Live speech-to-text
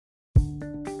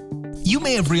You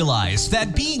may have realized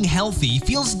that being healthy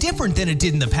feels different than it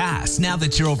did in the past now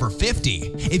that you're over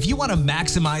 50. If you want to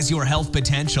maximize your health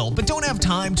potential but don't have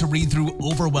time to read through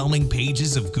overwhelming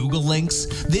pages of Google links,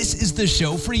 this is the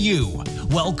show for you.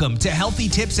 Welcome to Healthy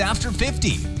Tips After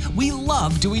 50. We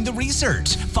love doing the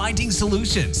research, finding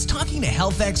solutions, talking to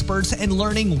health experts, and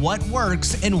learning what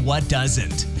works and what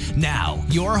doesn't. Now,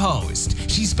 your host.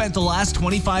 She spent the last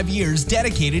 25 years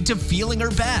dedicated to feeling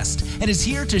her best and is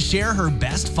here to share her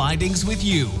best findings with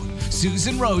you,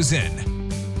 Susan Rosen.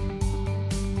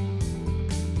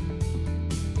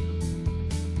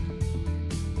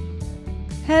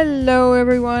 Hello,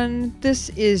 everyone. This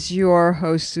is your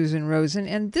host, Susan Rosen,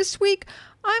 and this week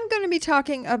I'm going to be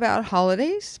talking about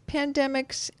holidays,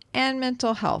 pandemics, and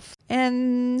mental health,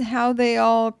 and how they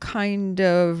all kind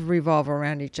of revolve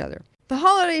around each other. The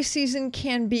holiday season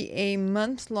can be a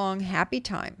month-long happy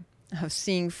time of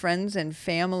seeing friends and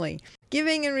family,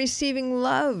 giving and receiving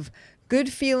love,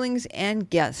 good feelings, and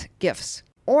gifts.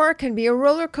 Or it can be a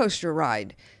roller coaster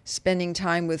ride, spending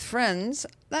time with friends,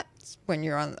 that's when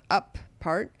you're on the up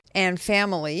part, and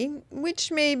family,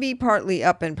 which may be partly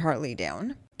up and partly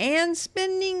down, and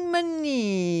spending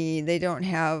money they don't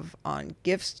have on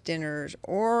gifts, dinners,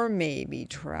 or maybe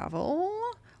travel,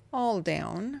 all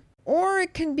down. Or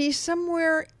it can be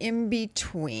somewhere in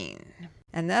between.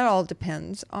 And that all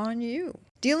depends on you.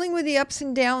 Dealing with the ups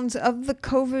and downs of the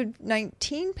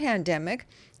COVID-19 pandemic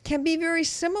can be very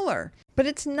similar, but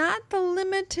it's not the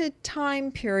limited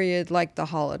time period like the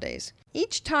holidays.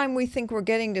 Each time we think we're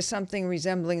getting to something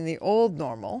resembling the old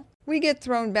normal, we get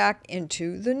thrown back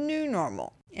into the new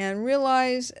normal and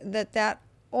realize that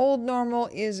old normal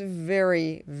is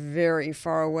very, very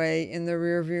far away in the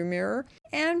rearview mirror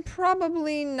and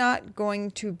probably not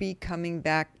going to be coming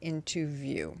back into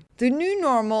view. The new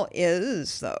normal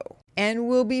is, though, and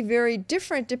will be very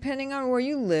different depending on where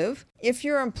you live, if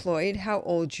you're employed, how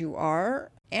old you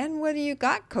are, and whether you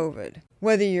got COVID.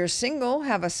 Whether you're single,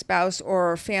 have a spouse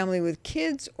or a family with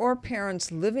kids, or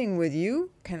parents living with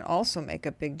you can also make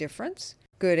a big difference,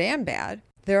 good and bad.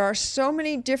 There are so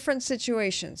many different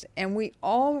situations, and we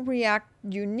all react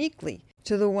uniquely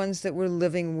to the ones that we're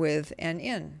living with and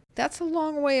in. That's a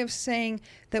long way of saying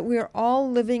that we are all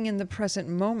living in the present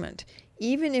moment,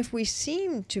 even if we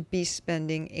seem to be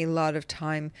spending a lot of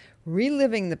time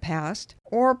reliving the past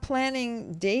or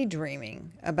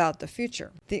daydreaming about the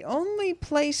future. The only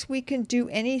place we can do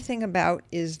anything about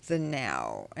is the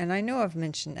now, and I know I've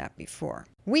mentioned that before.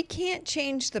 We can't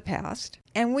change the past,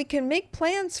 and we can make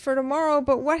plans for tomorrow,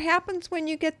 but what happens when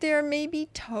you get there may be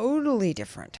totally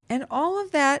different. And all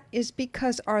of that is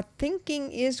because our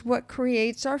thinking is what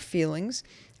creates our feelings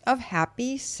of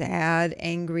happy, sad,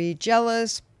 angry,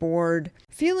 jealous, bored.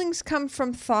 Feelings come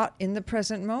from thought in the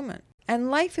present moment. And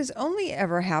life is only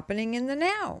ever happening in the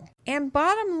now. And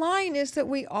bottom line is that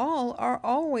we all are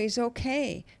always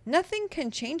okay. Nothing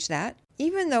can change that,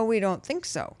 even though we don't think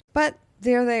so. But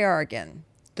there they are again.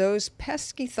 Those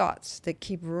pesky thoughts that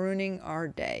keep ruining our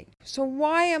day. So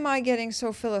why am I getting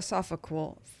so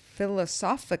philosophical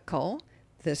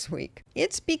this week?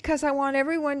 It's because I want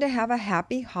everyone to have a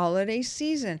happy holiday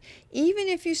season, even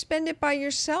if you spend it by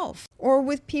yourself, or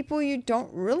with people you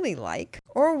don't really like,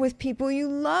 or with people you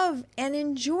love and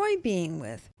enjoy being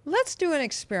with. Let's do an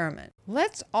experiment.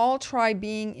 Let's all try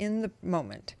being in the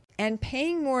moment and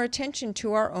paying more attention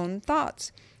to our own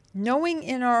thoughts, knowing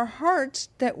in our hearts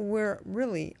that we're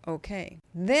really okay.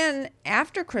 Then,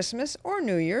 after Christmas or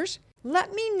New Year's,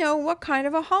 let me know what kind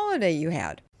of a holiday you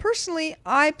had. Personally,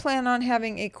 I plan on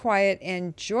having a quiet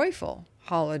and joyful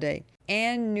holiday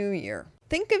and New Year.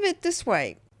 Think of it this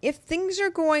way. If things are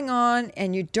going on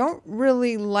and you don't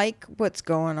really like what's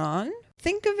going on,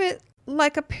 think of it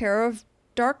like a pair of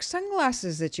dark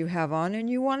sunglasses that you have on and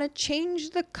you want to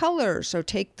change the color. So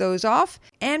take those off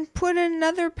and put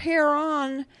another pair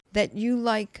on that you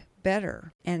like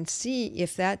better and see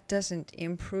if that doesn't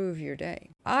improve your day.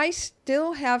 I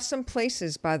still have some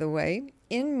places, by the way,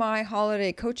 in my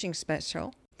holiday coaching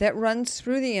special that runs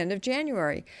through the end of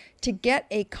January to get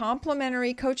a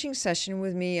complimentary coaching session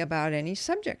with me about any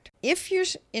subject. If you're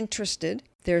interested,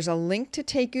 there's a link to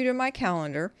take you to my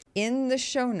calendar in the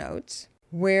show notes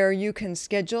where you can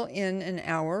schedule in an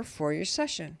hour for your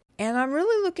session. And I'm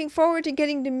really looking forward to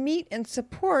getting to meet and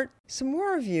support some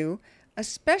more of you,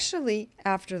 especially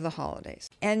after the holidays.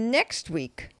 And next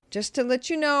week, just to let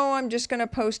you know, I'm just going to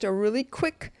post a really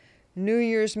quick New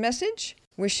Year's message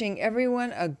wishing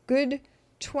everyone a good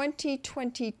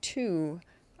 2022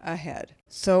 ahead.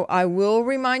 So I will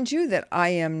remind you that I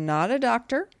am not a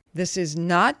doctor. This is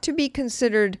not to be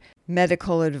considered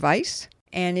medical advice.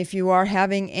 And if you are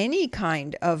having any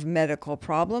kind of medical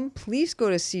problem, please go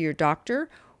to see your doctor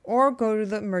or go to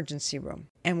the emergency room.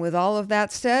 And with all of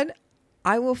that said,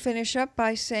 I will finish up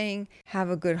by saying have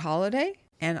a good holiday,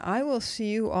 and I will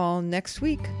see you all next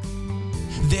week.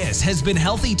 This has been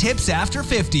Healthy Tips After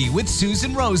 50 with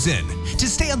Susan Rosen. To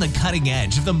stay on the cutting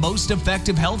edge of the most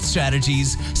effective health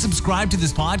strategies, subscribe to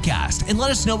this podcast and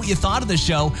let us know what you thought of the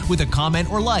show with a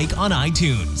comment or like on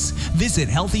iTunes. Visit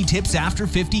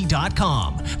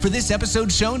healthytipsafter50.com for this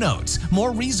episode's show notes,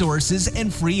 more resources,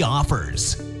 and free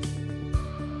offers.